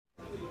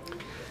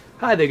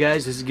Hi there,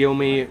 guys. This is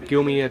Gilmy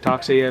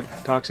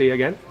Toxie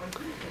again,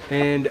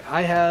 and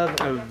I have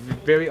a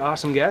very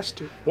awesome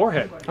guest,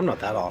 Warhead. I'm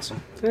not that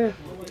awesome.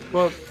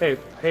 Well, hey,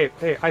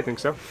 I think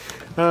so.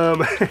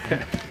 Um,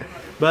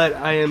 but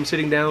I am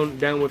sitting down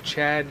with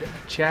Chad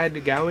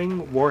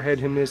Gowing, Warhead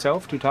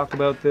himself, to talk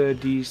about the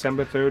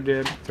December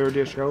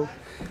 3rd show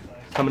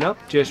coming up.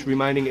 Just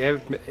reminding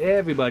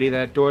everybody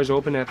that doors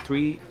open at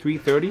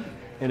 3:30,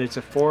 and it's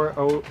a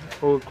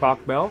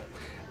 4:00 bell.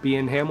 Be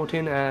in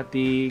Hamilton at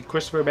the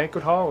Christopher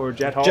Banquet Hall or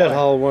Jet Hall. Jet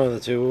Hall, one of the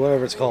two,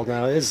 whatever it's called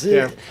now.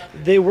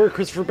 They were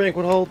Christopher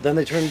Banquet Hall, then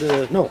they turned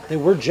to... No, they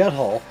were Jet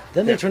Hall,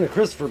 then they turned to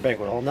Christopher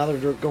Banquet Hall. Now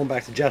they're going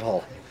back to Jet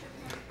Hall.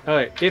 All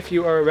right, if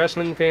you are a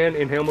wrestling fan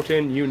in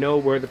Hamilton, you know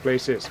where the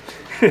place is.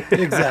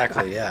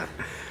 Exactly, yeah.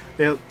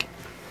 Now,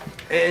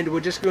 and we're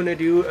just going to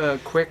do a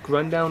quick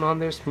rundown on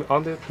this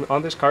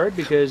card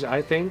because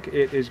I think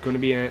it is going to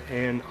be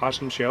an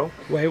awesome show.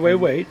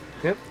 Wait.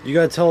 Yep. You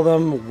got to tell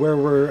them where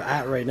we're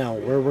at right now,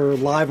 where we're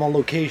live on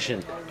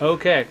location.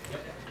 Okay.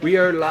 We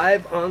are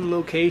live on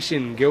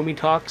location. Gilmy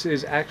Talks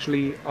is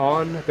actually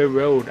on the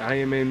road. I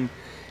am in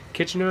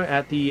Kitchener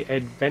at the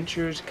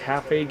Adventurers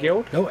Cafe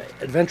Guild. No,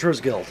 Adventurers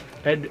Guild.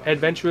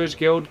 Adventurers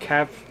Guild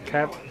Cafe.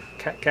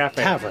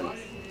 Tavern.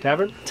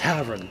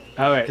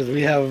 All right. Because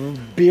we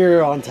have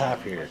beer on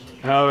tap here.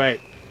 All right.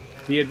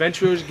 The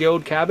Adventurers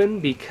Guild Cabin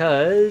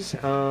because,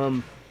 I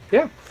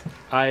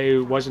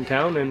was in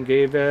town and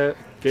gave him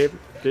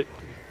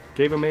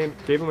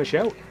a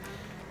shout,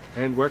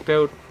 and worked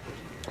out.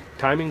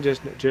 Timing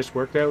just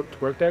worked out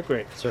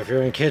great. So if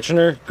you're in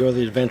Kitchener, go to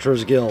the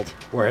Adventurers Guild.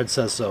 Warhead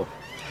says so.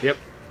 Yep.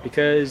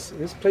 Because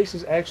this place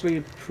is actually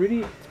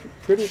pretty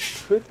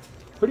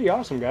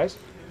awesome, guys.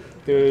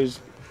 There's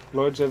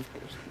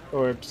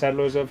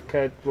Settlers of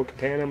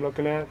Catan I'm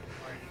looking at,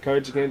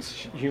 Cards Against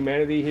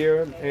Humanity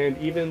here, and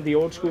even the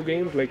old school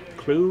games like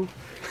Clue.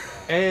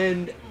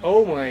 And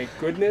oh my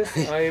goodness,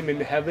 I am in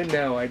heaven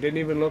now. I didn't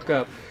even look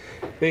up.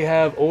 They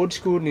have old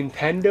school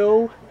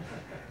Nintendo.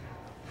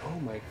 Oh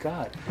my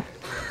god.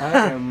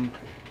 I am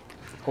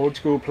old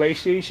school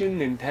PlayStation,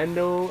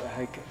 Nintendo,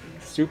 like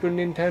Super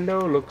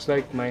Nintendo. Looks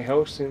like my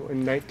house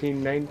in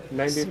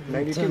 1992.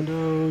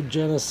 Nintendo,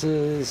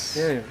 Genesis.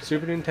 Yeah,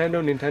 Super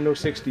Nintendo, Nintendo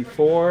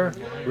 64.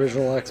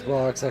 Original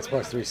Xbox,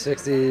 Xbox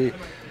 360.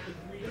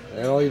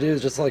 And all you do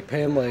is just like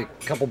pay them like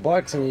a couple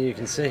bucks and you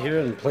can sit here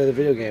and play the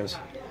video games.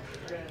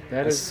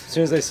 As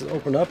soon as they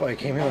opened up, I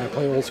came here and I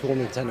played old school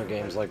Nintendo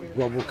games like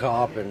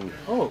RoboCop and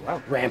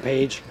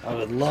Rampage. I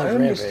would love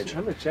Rampage.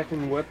 I'm just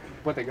checking what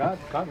they got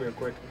real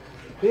quick.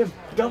 They have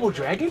Double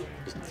Dragon?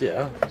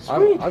 Yeah,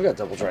 I've got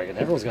Double Dragon.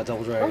 Everyone's got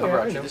Double Dragon. Oh, yeah,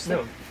 I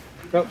know.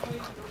 Oh.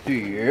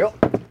 Yeah.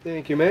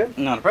 Thank you, man.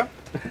 Not a problem.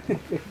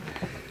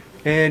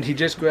 And he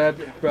just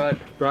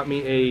brought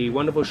me a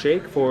wonderful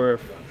shake for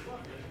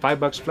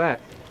 $5 flat.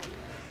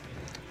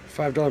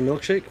 $5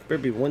 milkshake? Better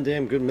be one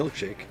damn good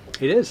milkshake.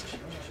 It is.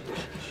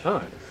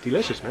 Oh,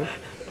 delicious, man.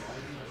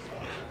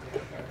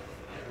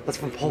 That's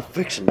from Pulp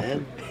Fiction,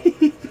 man.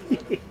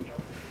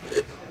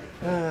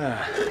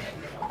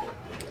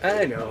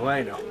 I know.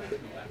 Wow,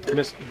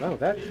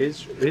 that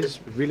is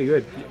really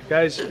good,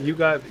 guys. These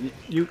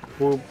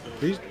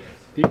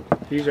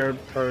are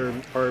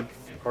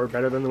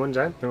better than the ones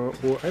I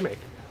make.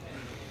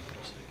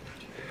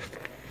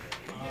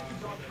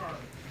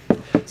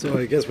 So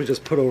I guess we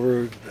just put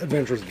over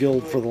Adventurers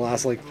Guild for the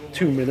last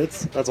 2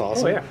 minutes. That's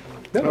awesome. Oh yeah.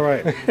 No. All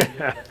right.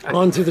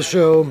 On to the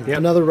show. Yep.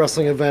 Another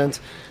wrestling event,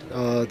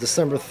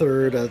 December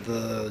 3rd at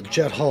the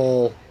Jet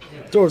Hall.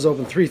 Doors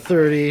open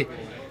 3:30.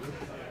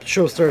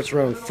 Show starts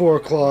around 4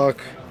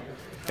 o'clock.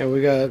 And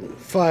we got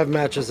 5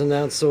 matches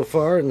announced so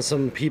far, and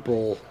some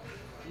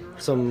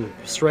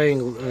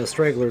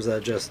stragglers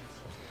that just,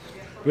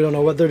 we don't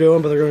know what they're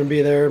doing, but they're going to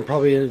be there and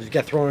probably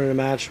get thrown in a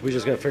match. We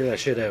just got to figure that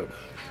shit out.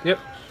 Yep.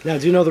 Now,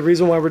 do you know the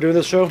reason why we're doing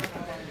this show?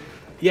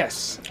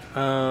 Yes.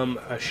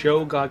 A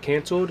show got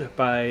canceled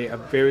by a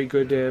very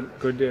good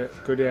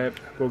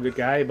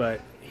guy,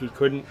 but he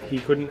couldn't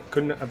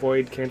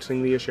avoid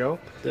canceling the show.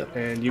 Yep.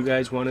 And you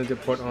guys wanted to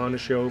put on a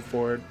show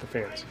for the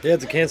fans. They had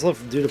to cancel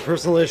it due to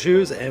personal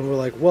issues, and we're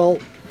like, well,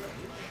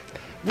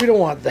 we don't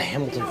want the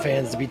Hamilton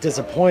fans to be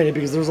disappointed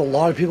because there's a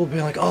lot of people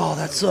being like, oh,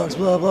 that sucks,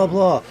 blah, blah,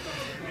 blah.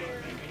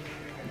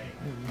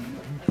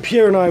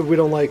 Pierre and I, we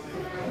don't like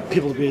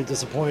people to be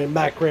disappointed.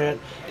 Matt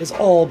Grant is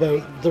all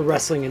about the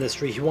wrestling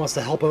industry. He wants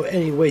to help out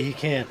any way he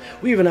can.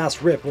 We even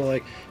asked Rip, we're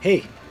like,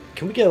 hey,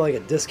 can we get a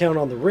discount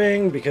on the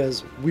ring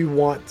because we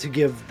want to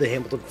give the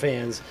Hamilton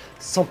fans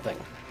something.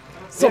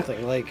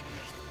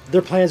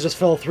 Their plans just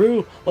fell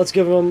through. Let's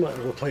give them a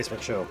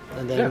replacement show.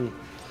 And then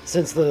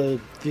since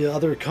the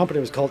other company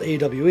was called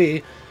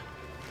AWE,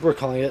 we're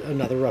calling it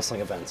another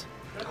wrestling event.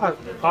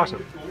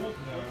 Awesome.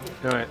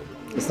 All right.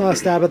 It's not a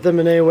stab at them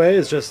in any way.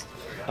 It's just,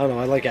 I don't know,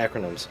 I like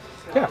acronyms.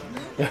 Yeah.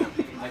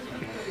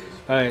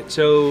 All right.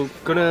 So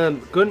gonna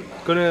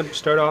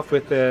start off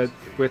with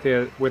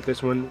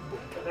this one.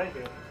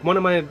 One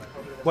of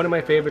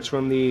my favorites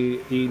from the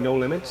No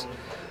Limits.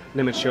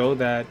 limit show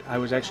that I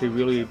was actually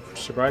really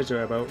surprised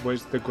about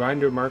was the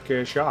grinder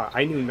Marcus Shaw.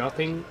 I knew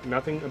nothing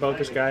about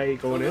this guy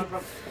going in,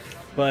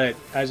 but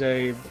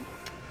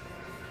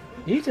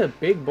he's a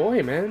big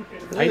boy, man.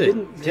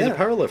 Really? He's a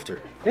power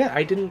lifter. Yeah,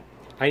 I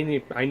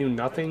knew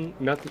nothing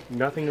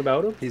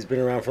about him. He's been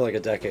around for like a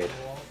decade.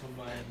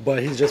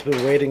 But he's just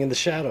been waiting in the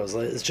shadows.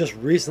 Like, it's just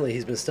recently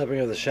he's been stepping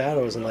out of the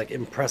shadows and like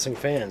impressing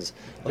fans.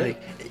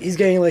 Like he's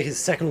getting like his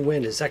second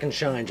wind, his second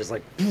shine, just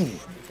like boom.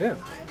 Yeah,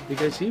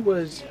 because he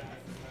was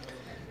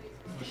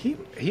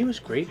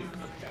great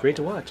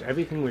to watch.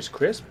 Everything was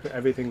crisp,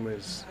 everything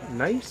was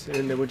nice,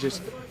 and it was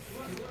just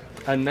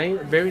a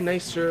very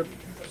nice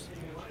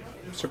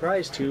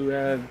surprise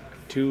to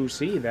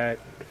see that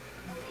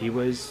he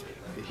was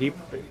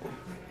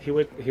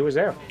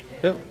there.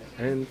 Yep.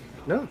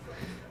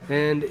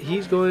 And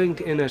he's going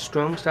in a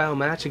strong style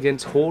match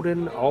against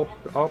Holden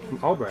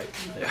Albright.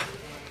 Yeah.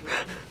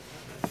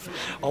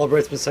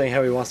 Albright's been saying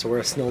how he wants to wear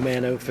a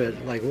snowman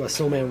outfit, like a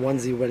snowman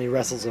onesie when he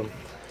wrestles him.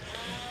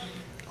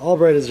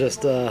 Albright is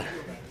just, I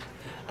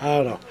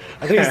don't know.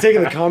 I think he's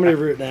taking the comedy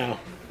route now.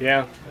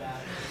 Yeah.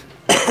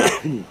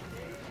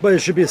 But it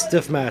should be a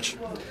stiff match.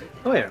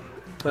 Oh yeah.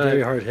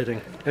 Very hard hitting.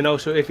 And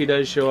also, if he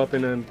does show up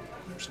in a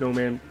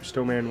snowman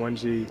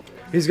onesie,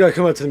 he's got to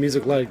come out to the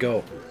music, Let It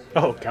Go.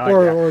 Oh God.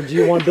 Or do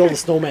you want to build a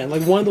snowman?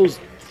 Like one of those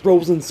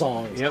Frozen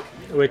songs. Yep.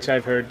 Which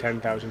I've heard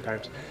 10,000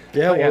 times.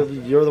 Yeah,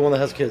 you're the one that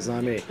has kids,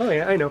 not me. Oh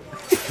yeah, I know.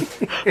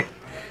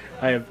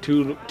 I have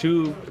two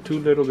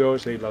little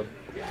girls. They love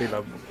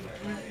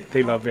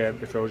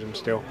the Frozen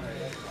still.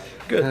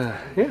 Good.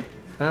 Yeah.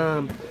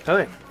 All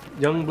right.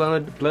 The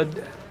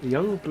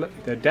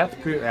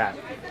Death Proof.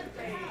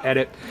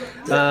 Edit.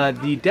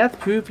 The Death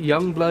Proof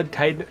Youngblood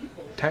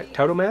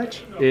title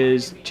match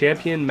is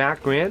champion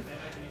Matt Grant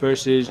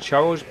versus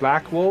Charles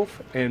Blackwolf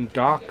and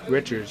Doc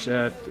Richards.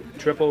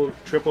 Triple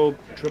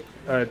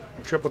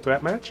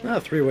threat match.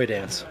 Three-way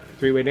dance.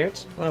 Three-way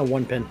dance.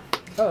 One pin.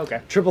 Oh,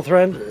 okay. Triple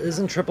threat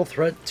isn't triple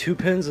threat 2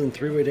 pins and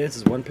three-way dance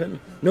is 1 pin?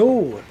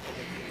 No,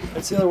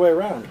 that's the other way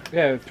around.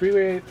 Yeah,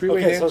 three-way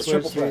okay, dance. So it's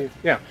triple threat.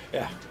 Yeah.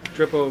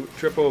 Triple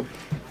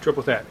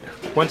threat.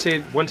 Once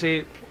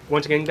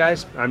again,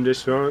 guys, I'm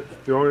just throwing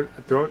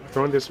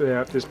this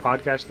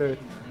podcast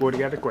board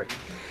together quick.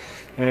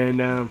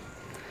 And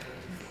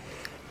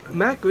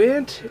Matt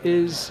Grant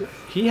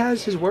he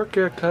has his work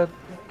cut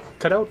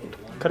out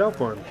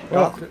for him.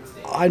 Well,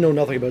 I know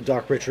nothing about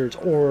Doc Richards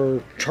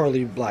or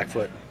Charlie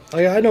Blackfoot.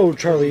 I know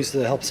Charlie used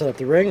to help set up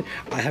the ring.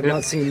 I have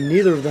not seen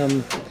neither of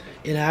them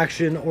in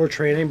action or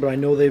training, but I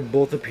know they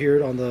both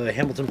appeared on the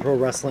Hamilton Pro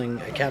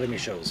Wrestling Academy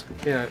shows.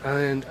 Yeah,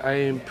 and I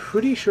am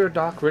pretty sure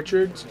Doc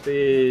Richards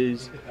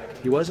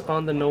he was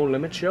on the No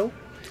Limit show.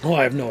 Oh,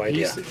 I have no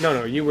idea.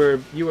 No, you were.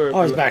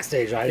 I was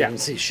backstage. I didn't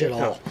see shit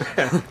all.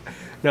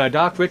 No,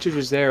 Doc Richards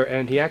was there,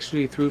 and he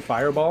actually threw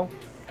Fireball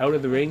out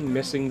of the ring,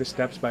 missing the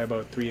steps by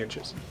about 3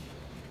 inches.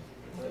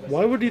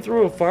 Why would he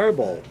throw a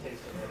fireball?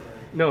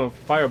 No,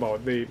 Fireball.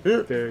 The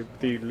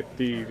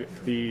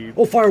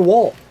Oh,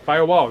 Firewall.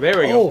 Firewall. There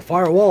we go. Oh,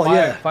 Firewall.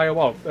 Yeah.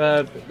 Firewall.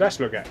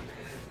 Wrestler guy.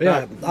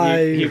 Yeah,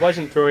 he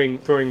wasn't throwing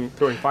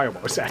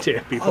fireballs at you,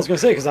 people. I was gonna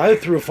say because I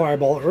threw a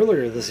fireball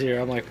earlier this year.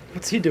 I'm like,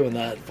 what's he doing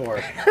that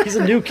for? He's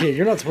a new kid.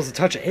 You're not supposed to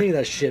touch any of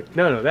that shit.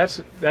 No,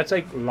 that's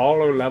like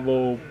Lawler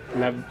level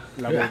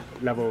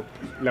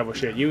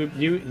shit.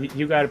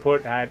 You got to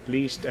put at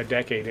least a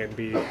decade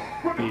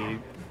in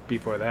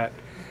before that.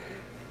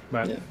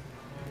 But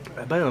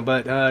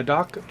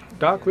Doc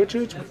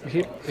Richards,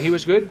 he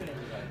was good.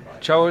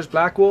 Charles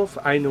Blackwolf,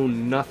 I know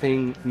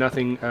nothing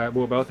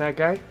more about that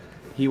guy.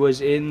 He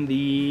was in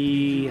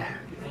the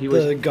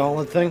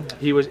gauntlet thing.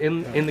 He was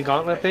in the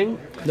gauntlet thing.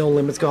 No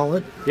Limits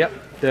gauntlet. Yep.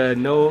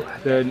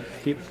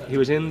 He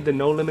was in the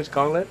No Limits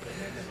gauntlet,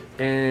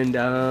 and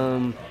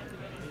I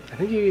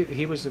think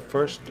he was the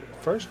first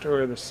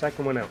or the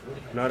second one out.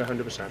 Not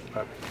 100%,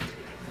 but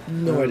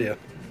no idea.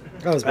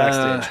 I was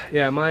backstage.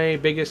 Yeah, my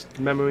biggest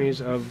memories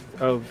of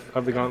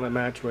the gauntlet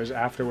match was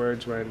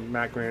afterwards when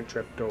Matt Grant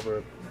tripped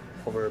over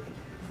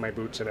my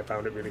boots, and I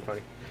found it really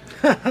funny.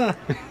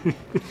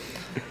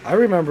 I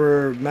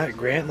remember Matt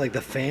Grant, like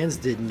the fans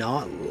did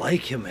not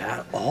like him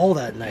at all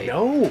that night.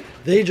 No.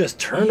 They just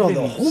turned on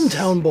the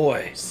hometown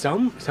boy.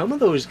 Some of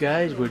those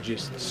guys were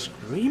just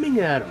screaming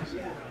at him.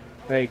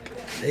 Like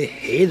they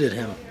hated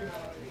him.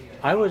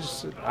 I'm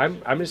just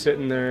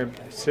sitting there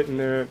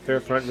their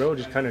front row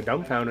just kind of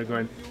dumbfounded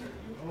going,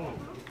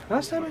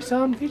 last time I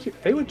saw them,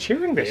 they were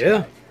cheering this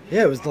guy.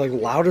 Yeah, it was like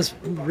loudest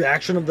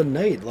reaction of the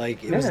night.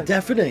 Like it was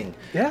deafening.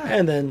 Yeah.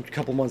 And then a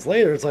couple months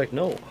later, it's like,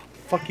 no,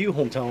 fuck you,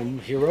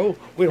 hometown hero.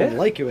 We don't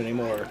like you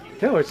anymore.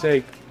 No, it's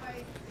like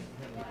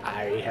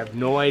I have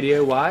no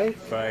idea why,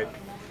 but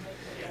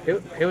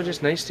it was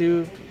just nice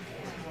to.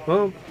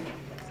 Well,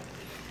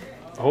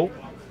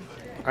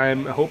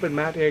 I'm hoping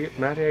Matt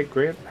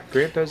Grant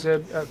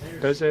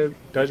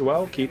does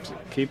well. Keeps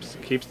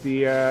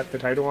the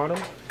title on him.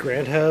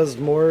 Grant has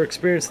more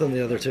experience than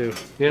the other two.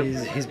 Yep.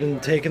 He's been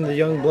taking the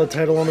Young Blood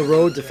title on the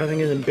road, defending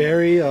it in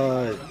Barrie,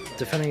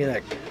 defending it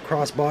at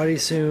Crossbody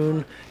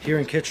soon here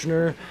in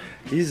Kitchener,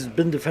 He's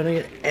been defending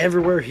it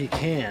everywhere he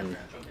can.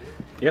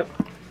 Yep.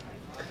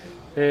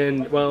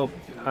 And well,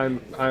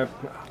 I'm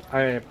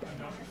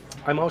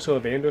also a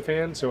Vander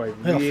fan, so I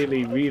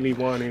really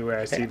want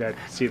to see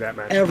that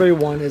match.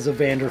 Everyone is a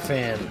Vander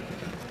fan.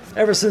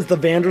 Ever since the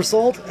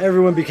Vandersalt,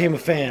 everyone became a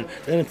fan.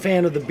 Then a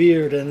fan of the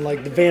beard and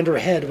like the Vander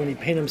head when he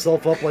painted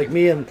himself up like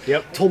me and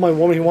told my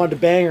woman he wanted to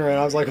bang her, and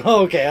I was like,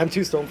 oh, okay, I'm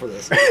too stoned for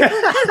this.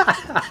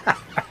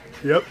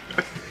 Yep.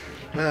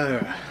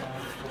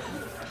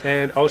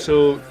 And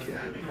also,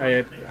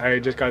 I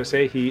just got to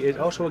say, he is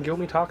also a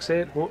Gilmy Talk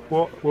Say It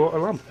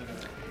alum.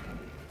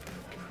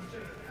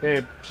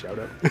 Hey, shout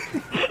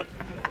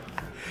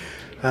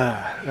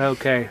out.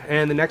 Okay,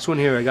 and the next one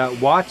here, I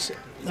got Watts.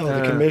 Oh,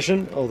 the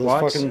commission? Oh, those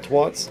Watts. fucking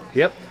twats.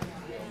 Yep.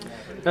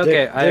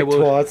 Okay, Dick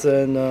Twats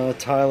and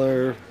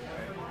Tyler.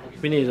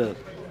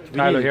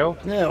 Tyler Hill?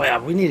 Yeah,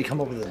 we need to come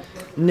up with a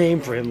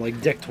name for him,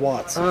 like Dick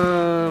Twats.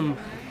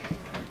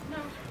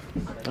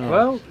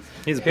 Well,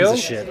 he's a Hill?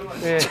 piece of shit.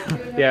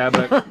 Yeah,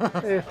 but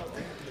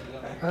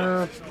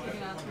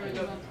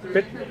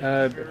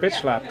bitch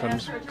slap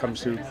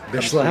comes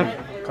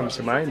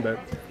to mind, but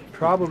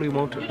probably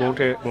won't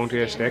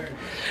stick.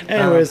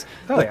 Anyways,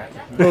 yeah.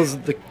 Those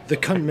the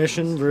cunt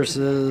mission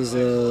versus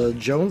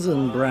Jones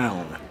and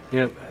Brown.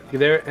 Yeah,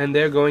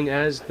 they're going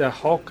as the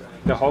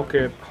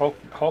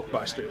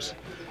Hulkbusters,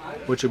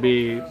 which will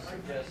be.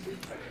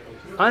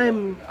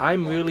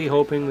 I'm really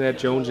hoping that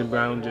Jones and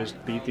Brown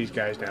just beat these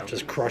guys down.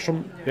 Just crush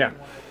them. Yeah.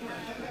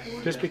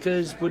 Just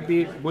because would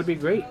be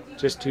great.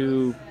 Just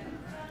to.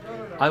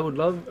 I would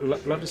love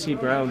to see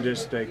Brown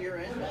just like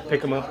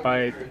pick him up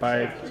by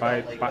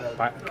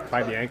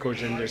the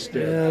ankles and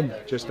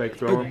just like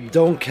throw him.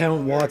 Don't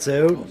count Watts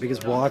out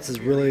because Watts is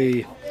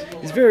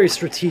he's very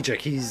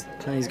strategic. He's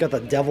got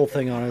that devil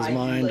thing on his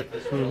mind.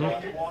 Mm-hmm.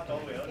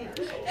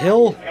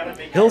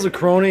 Hill's a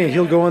crony and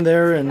he'll go in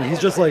there and he's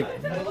just like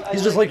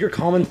your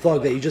common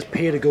thug that you just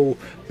pay to go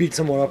beat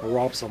someone up or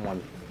rob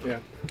someone. Yeah.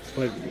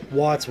 But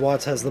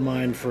Watts has the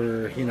mind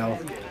for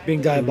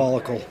being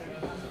diabolical.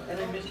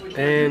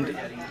 And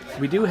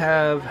we do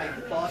have.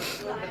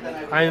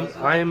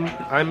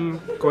 I'm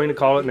going to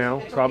call it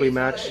now. Probably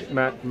match of the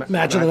night.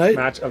 Match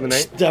of the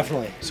night.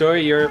 Definitely.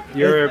 Sorry, you're.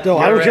 No,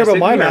 I don't care about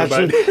my match.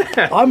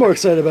 I'm more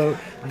excited about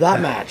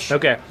that match.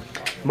 Okay,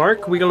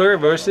 Mark Wheeler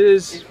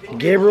versus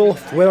Gabriel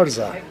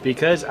Fuerza.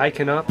 Because I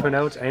cannot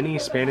pronounce any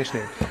Spanish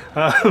name.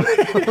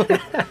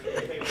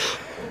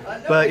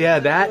 But yeah,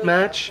 that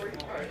match.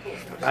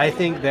 I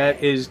think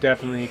that is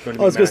definitely going to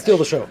be. Oh, it's going to steal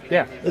the show.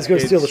 Yeah, it's going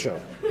to steal the show.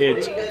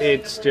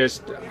 It's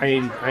just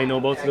I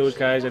know both of those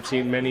guys. I've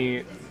seen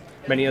many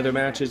other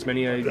matches,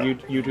 many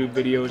YouTube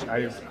videos.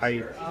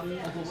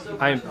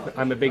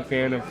 I'm a big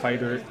fan of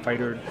fight or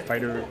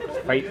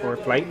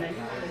flight,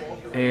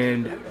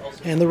 and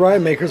the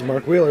Riot Makers,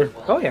 Mark Wheeler.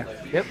 Oh yeah,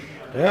 yep.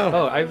 Yeah.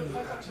 Oh, I've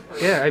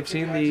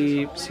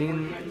seen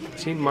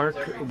Mark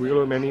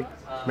Wheeler many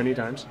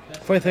times.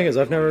 Funny thing is,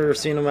 I've never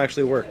seen him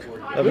actually work.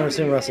 I've never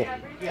seen him wrestle.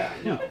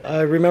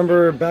 I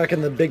remember back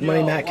in the Big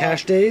Money Matt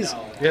Cash days.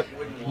 Yep.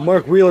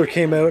 Mark Wheeler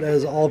came out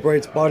as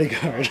Albright's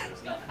bodyguard.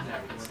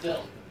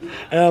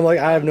 And I'm like,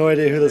 I have no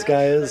idea who this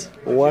guy is.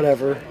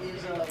 Whatever.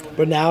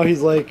 But now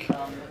he's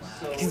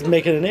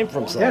making a name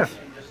for himself.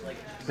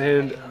 Yeah.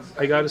 And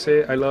I gotta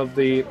say, I love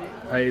the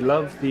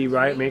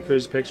Riot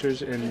Makers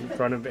pictures in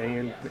front of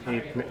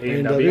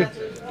A&W.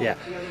 Yeah.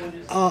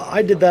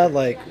 I did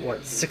that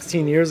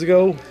 16 years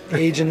ago.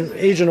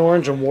 Agent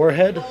Orange and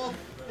Warhead.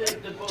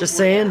 Just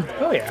saying.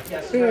 Oh yeah.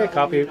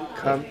 Copy.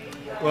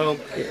 Well,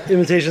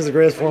 imitation is the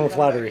greatest form of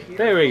flattery.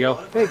 There we go.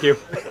 Thank you.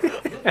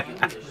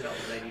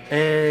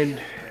 And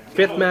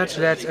fifth match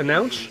that's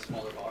announced: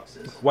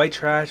 White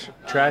Trash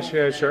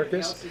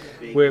Circus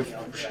with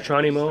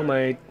Shawnee Mo,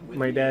 my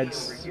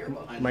dad's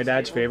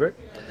favorite,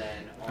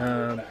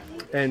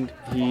 and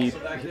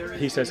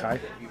he says hi.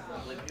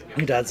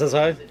 Your dad says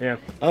hi? Yeah.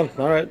 Oh,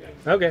 all right.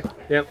 Okay.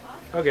 Yep.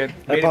 Okay.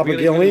 That Papa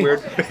Gilmy?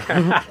 Weird.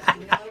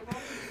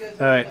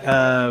 All right.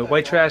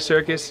 White Trash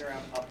Circus.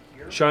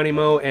 Shawnee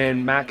Mo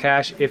and Matt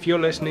Cash. If you're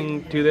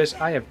listening to this,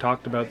 I have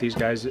talked about these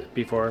guys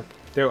before.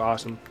 They're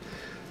awesome.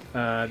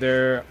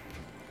 They're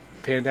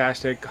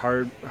fantastic,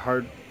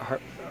 hardcore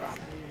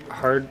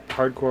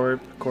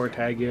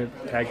tag team.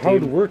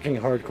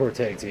 Hard-working hardcore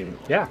tag team.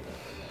 Yeah.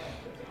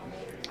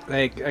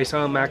 I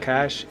saw Matt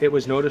Cash. It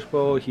was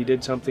noticeable. He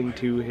did something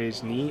to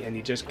his knee, and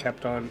he just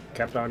kept on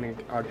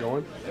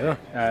going. Yeah.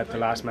 At the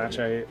last match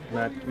I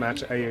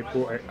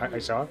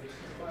saw.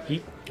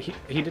 He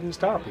didn't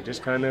stop. He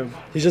just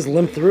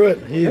limped through it.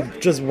 He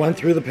just went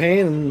through the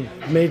pain and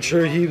made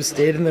sure he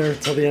stayed in there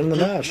until the end of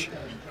the match.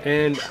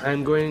 And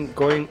I'm going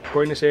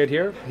to say it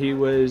here. He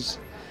was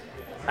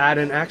at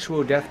an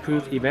actual Death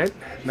Proof event.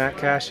 Matt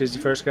Cash is the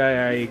first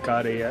guy I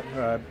got a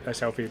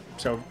selfie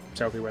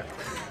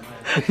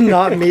with.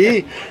 Not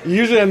me.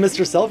 Usually I'm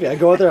Mr. Selfie. I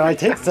go out there and I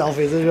take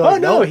selfies. And you're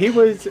like, no, he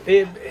was.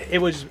 It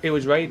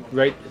was right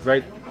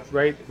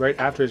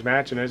after his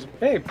match, and I was,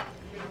 hey,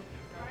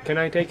 can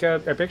I take a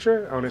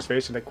picture? On his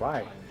face, and like,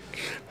 why?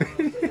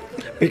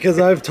 Because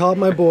I've taught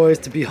my boys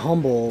to be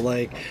humble.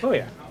 Oh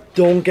yeah.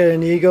 don't get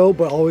an ego,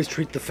 but always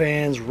treat the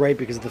fans right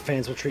because the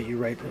fans will treat you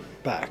right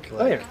back.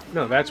 Oh yeah,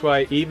 no, that's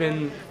why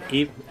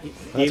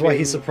That's why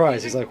he's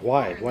surprised. He's like,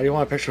 why? Why do you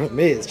want a picture with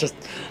me? It's just,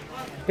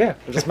 yeah,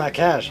 I'm just Matt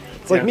Cash.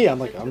 It's like me.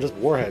 I'm just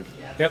Warhead.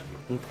 Yep.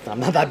 I'm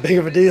not that big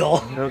of a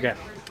deal. Okay.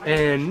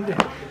 And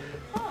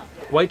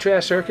White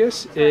Trash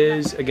Circus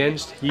is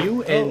against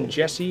you and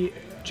Jesse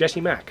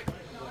Mack.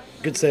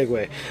 Good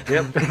segue.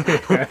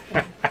 Yep.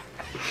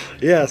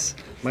 Yes,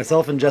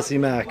 myself and Jesse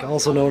Mack,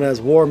 also known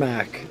as War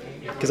Mac,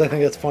 because I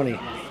think that's funny.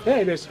 Yeah,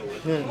 it is.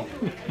 Yeah.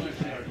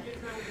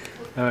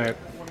 All right.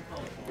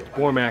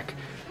 War Mac.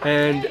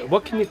 And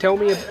what can you tell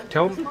me?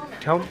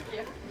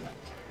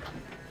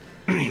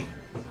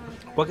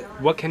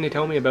 What can you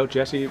tell me about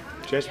Jessie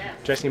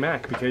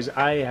Mack? Because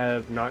I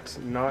have not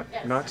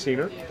seen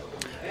her.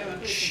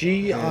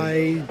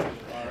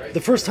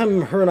 The first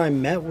time her and I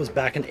met was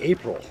back in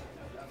April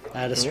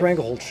at a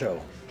Stranglehold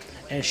show.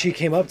 And she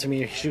came up to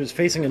me. She was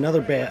facing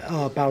another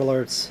Battle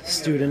Arts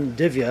student,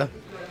 Divya.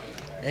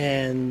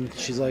 And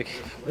she's like,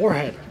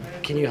 Warhead,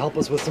 can you help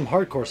us with some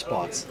hardcore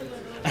spots?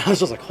 And I was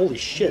just like, holy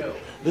shit.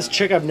 This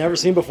chick I've never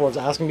seen before is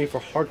asking me for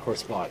hardcore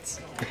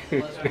spots.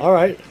 All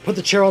right, put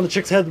the chair on the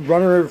chick's head,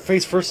 run her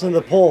face first into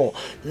the pole,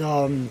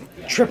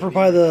 trip her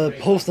by the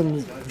post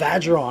and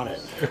vag her on it.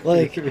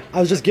 Like, I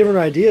was just giving her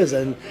ideas,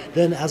 and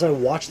then as I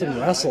watched them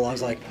wrestle, I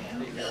was like,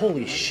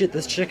 holy shit,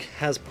 this chick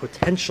has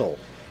potential.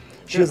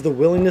 She has the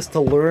willingness to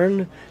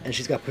learn, and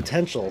she's got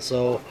potential.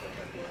 So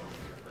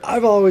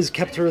I've always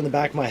kept her in the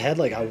back of my head,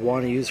 like, I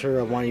want to use her,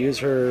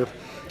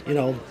 you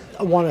know,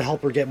 I want to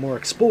help her get more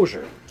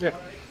exposure. Yeah.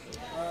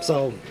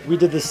 So we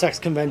did this sex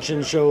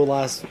convention show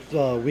last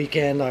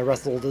weekend. I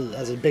wrestled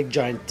as a big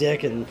giant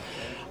dick, and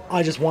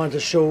I just wanted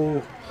to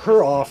show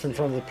her off in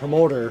front of the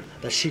promoter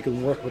that she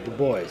can work with the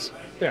boys.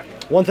 Yeah.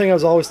 One thing I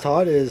was always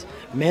taught is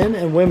men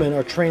and women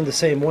are trained the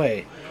same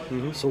way.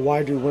 Mm-hmm. So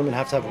why do women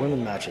have to have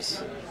women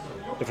matches?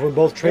 If we're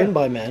both trained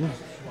by men,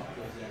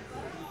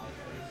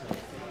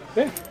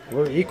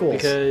 we're equals.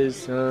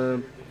 Because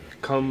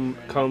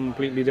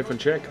completely different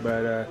chick,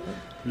 but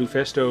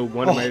Lufisto,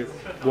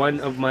 one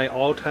of my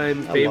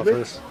all-time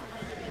favorites.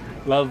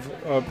 Love.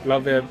 Well,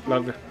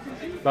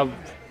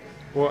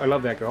 I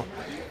love that girl,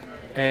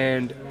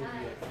 and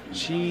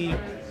she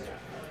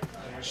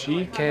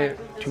can.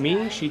 To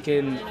me, she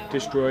can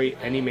destroy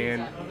any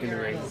man in the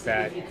ring.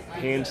 That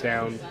hands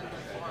down.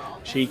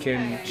 She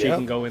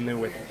can go in there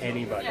with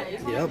anybody.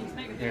 Yep.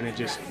 And it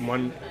just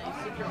one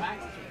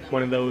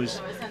of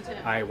those.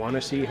 I want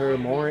to see her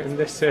more in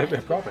this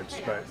province,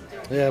 but.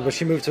 Yeah, but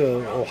she moved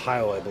to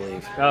Ohio, I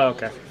believe. Oh,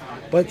 okay.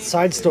 But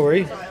side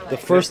story, the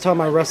first time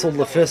I wrestled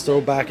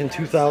Lufisto back in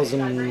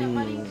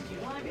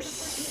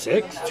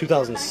 2006,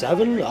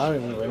 2007, I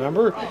don't even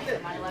remember,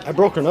 I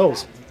broke her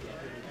nose.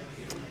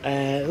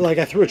 And like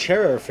I threw a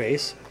chair at her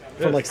face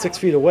from like 6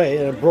 feet away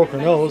and it broke her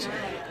nose.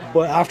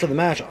 But after the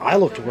match, I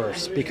looked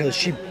worse because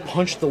she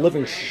punched the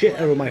living shit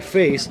out of my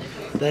face.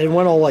 Then it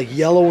went all like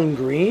yellow and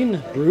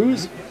green,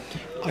 bruised.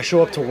 I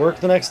show up to work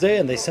the next day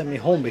and they sent me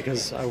home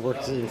because I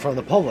worked in front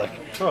of the public.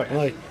 Oh, yeah. I'm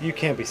like, you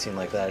can't be seen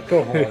like that.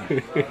 Go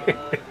home.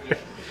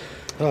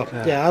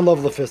 Yeah, I love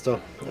Lufisto.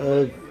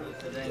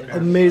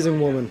 Amazing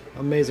woman.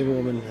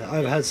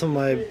 I've had some of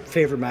my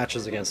favorite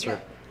matches against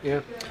her. Yeah.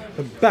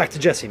 But back to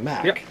Jesse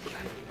Mack. Yep.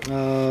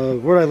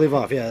 Where did I leave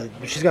off? Yeah,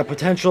 she's got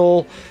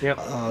potential, Yep.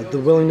 The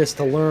willingness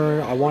to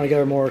learn. I want to get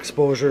her more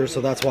exposure,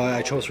 so that's why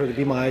I chose her to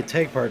be my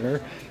tag partner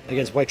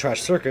against White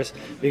Trash Circus,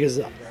 because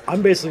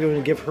I'm basically going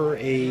to give her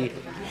a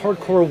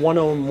hardcore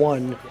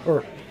 101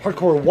 or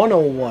hardcore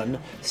 101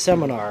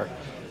 seminar,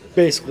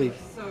 basically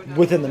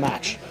within the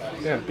match.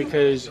 Yeah,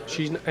 because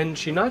she's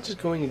not just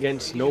going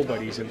against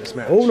nobodies in this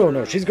match. Oh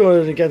no, she's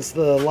going against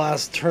the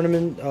last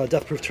tournament,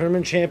 Death Proof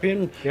tournament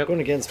champion. Yep.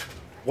 Going against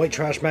White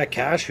Trash Matt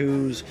Cash,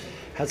 who's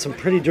had some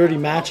pretty dirty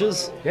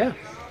matches. Yeah.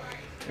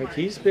 Like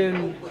he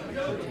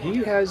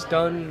has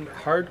done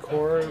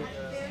hardcore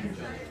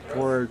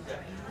for,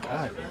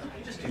 God,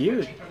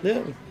 years.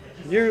 Yeah,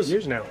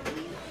 years now.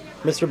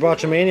 Mr.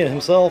 Botchamania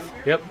himself.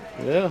 Yep.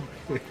 Yeah.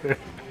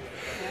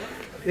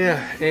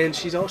 Yeah, and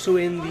she's also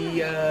in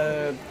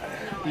the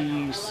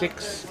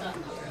six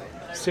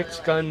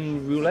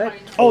gun roulette.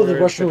 Oh, the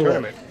Russian roulette,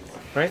 tournament,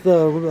 right?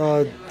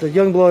 The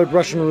Youngblood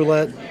Russian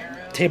roulette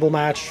table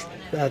match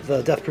at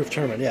the Death Proof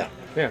tournament. Yeah.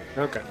 Yeah.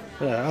 Okay.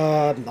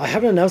 Yeah. I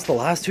haven't announced the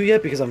last two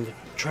yet because I'm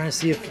trying to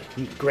see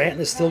if Grant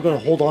is still going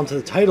to hold on to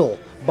the title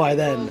by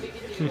then.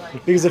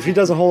 Because if he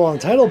doesn't hold on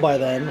to the title by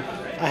then,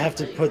 I have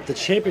to put the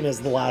champion as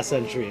the last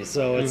entry.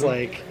 So it's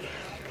like.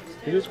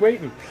 You're just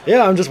waiting.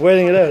 Yeah, I'm just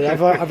waiting it out.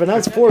 I've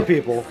announced 4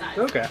 people.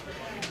 Okay.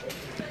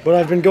 But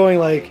I've been going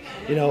like,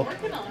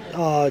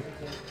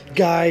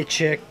 guy,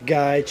 chick,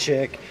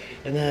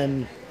 and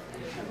then,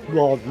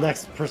 the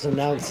next person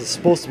announced is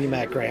supposed to be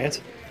Matt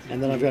Grant,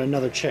 and then I've got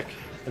another chick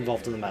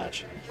involved in the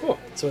match. Cool.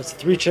 So it's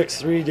 3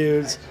 chicks, 3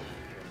 dudes.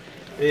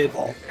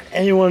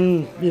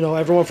 Anyone,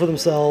 everyone for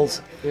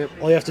themselves. Yep.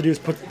 All you have to do is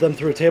put them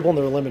through a table and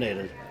they're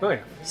eliminated. Oh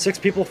yeah. 6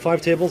 people,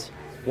 5 tables,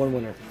 1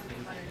 winner.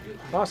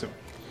 Awesome.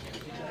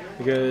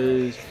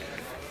 Because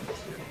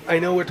I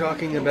know we're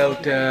talking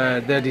about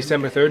the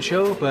December 3rd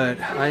show, but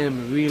I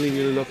am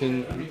really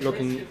looking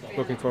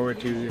forward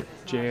to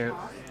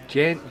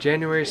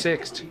January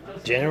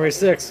 6th. January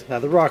 6th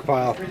at the Rock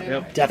Pile.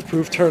 Yep. Death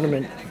Proof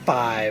Tournament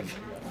 5.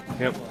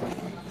 Yep.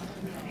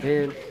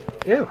 And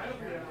yeah.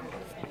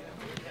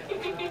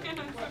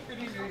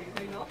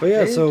 But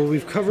yeah, so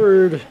we've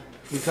covered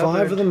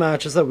 5 of the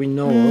matches that we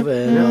know of,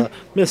 and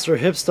Mr.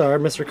 Hipstar,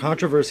 Mr.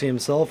 Controversy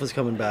himself is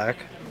coming back.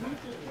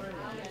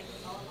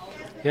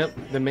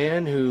 Yep, the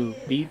man who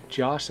beat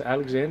Josh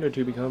Alexander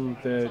to become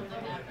the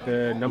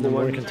number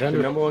one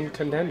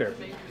contender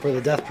For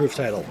the Death Proof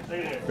title.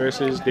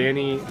 versus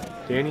Danny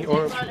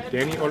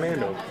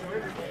Orlando.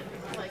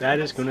 That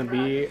is going to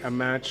be a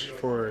match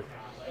for.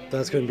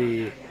 That's going to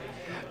be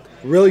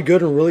really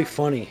good and really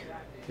funny.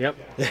 Yep.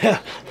 Yeah.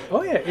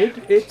 Oh yeah,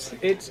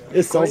 it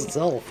sells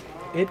itself.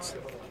 It's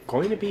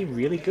going to be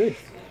really good.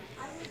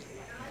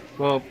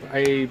 Well,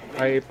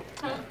 I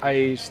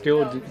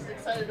still.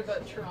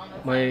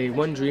 My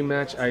one dream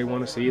match I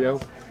want to see though.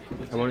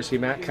 I want to see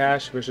Matt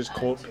Cash versus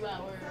Colt.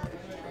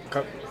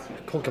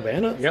 Colt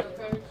Cabana?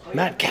 Yep.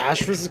 Matt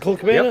Cash versus Colt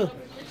Cabana? Yep.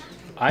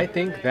 I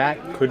think that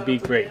could be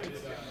great.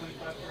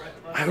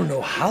 I don't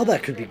know how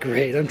that could be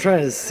great. I'm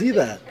trying to see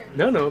that.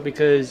 No,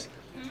 because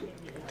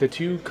the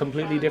two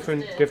completely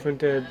different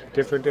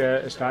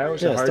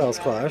styles. Yeah, styles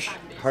clash.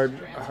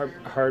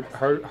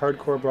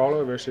 Hardcore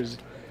brawler versus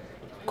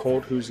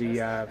Colt, who's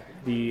the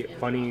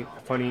funny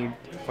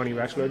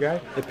wrestler guy.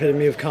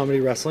 Epitome of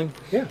comedy wrestling.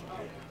 Yeah.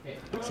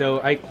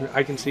 So I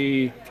can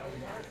see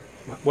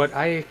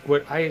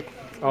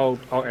I'll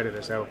edit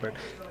this out, but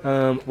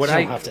You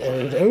don't have to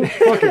edit it out.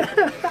 Fuck it.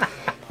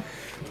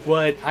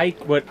 what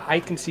I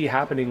can see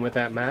happening with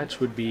that match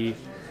would be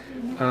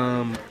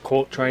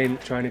Colt trying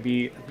to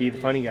be the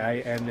funny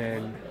guy, and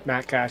then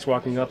Matt Cash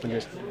walking up and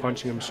just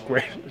punching him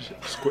square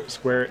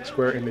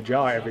in the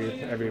jaw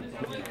every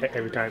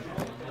time,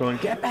 going,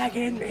 get back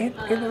in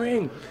the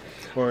ring,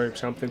 or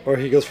something. Or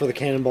he goes for the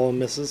cannonball and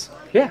misses.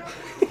 Yeah.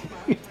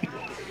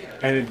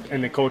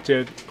 and the Colt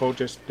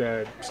just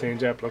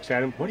stands up, looks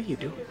at him. What are you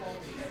doing?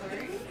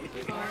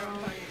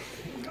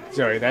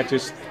 Sorry, that's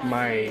just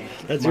my.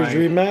 That's your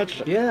dream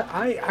match? Yeah,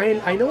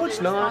 I know it's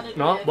not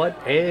what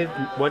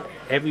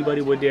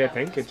everybody would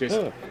think. It's just.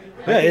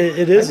 Yeah,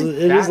 it is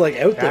like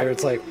out there.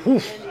 It's like, whew.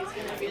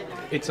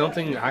 It's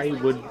something I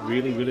would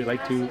really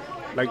like to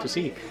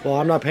see. Well,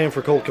 I'm not paying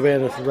for Colt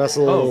Cabana to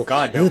wrestle. Oh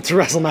God, no. To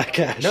wrestle Matt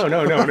Cash. No.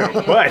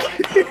 What?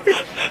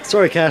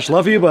 Sorry, Cash.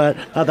 Love you, but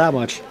not that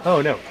much.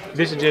 Oh no,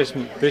 this is just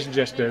me.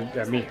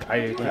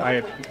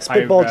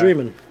 Spitball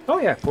dreaming. Oh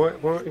yeah,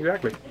 for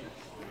exactly.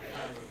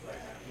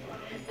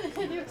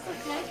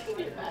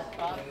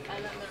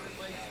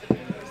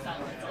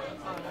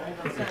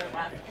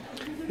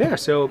 Yeah,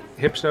 so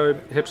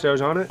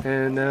Hipstar's on it,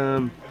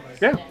 and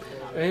yeah,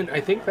 and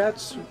I think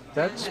that's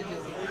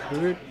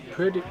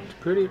pretty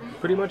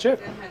much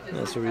it.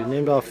 Yeah, so we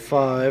named off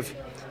 5.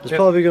 There's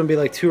probably going to be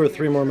like 2 or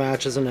 3 more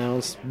matches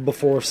announced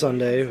before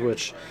Sunday,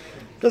 which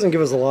doesn't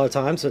give us a lot of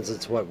time since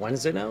it's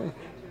Wednesday now.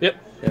 Yep.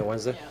 Yeah,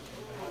 Wednesday.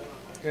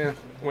 Yeah,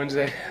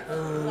 Wednesday.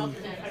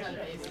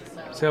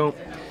 So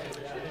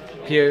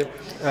Pierre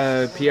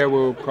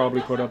will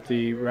probably put up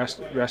the rest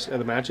of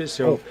the matches.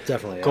 So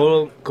definitely.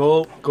 Yeah.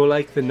 Go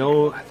like the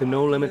No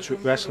Limits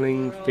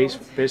Wrestling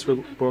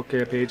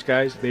Facebook page,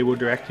 guys. They will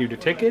direct you to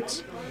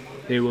tickets.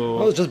 They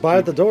will. Oh, just buy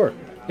at the door.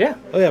 Yeah.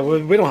 Oh yeah,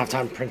 we don't have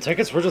time to print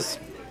tickets. We're just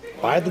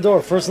buy at the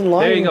door, first in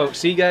line. There you go.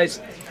 See, guys,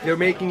 they're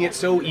making it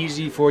so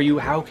easy for you.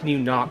 How can you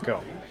not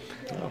go?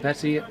 Oh.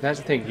 That's the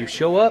thing. You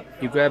show up,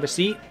 you grab a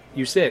seat,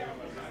 you sit,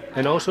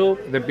 and also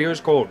the beer's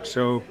cold.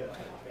 So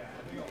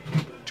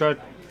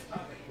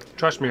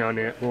trust me on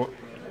it. Well,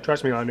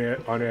 trust me on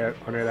that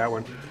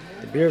one.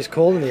 The beer's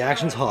cold and the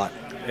action's hot.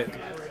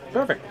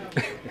 Perfect.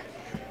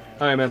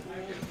 All right, man.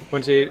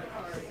 Once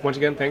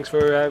again, thanks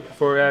for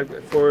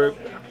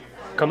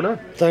coming on.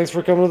 Thanks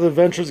for coming to the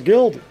Adventures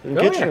Guild in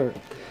Kitchener.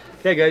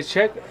 Yeah, guys,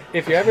 check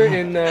if you're ever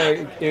in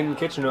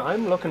Kitchener.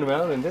 I'm looking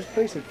around, and this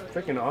place is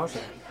freaking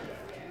awesome.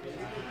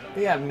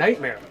 They have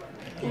Nightmare.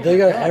 They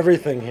got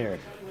everything here.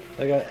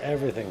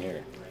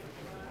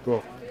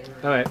 Cool.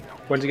 All right.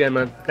 Once again,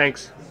 man.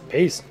 Thanks.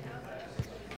 Peace.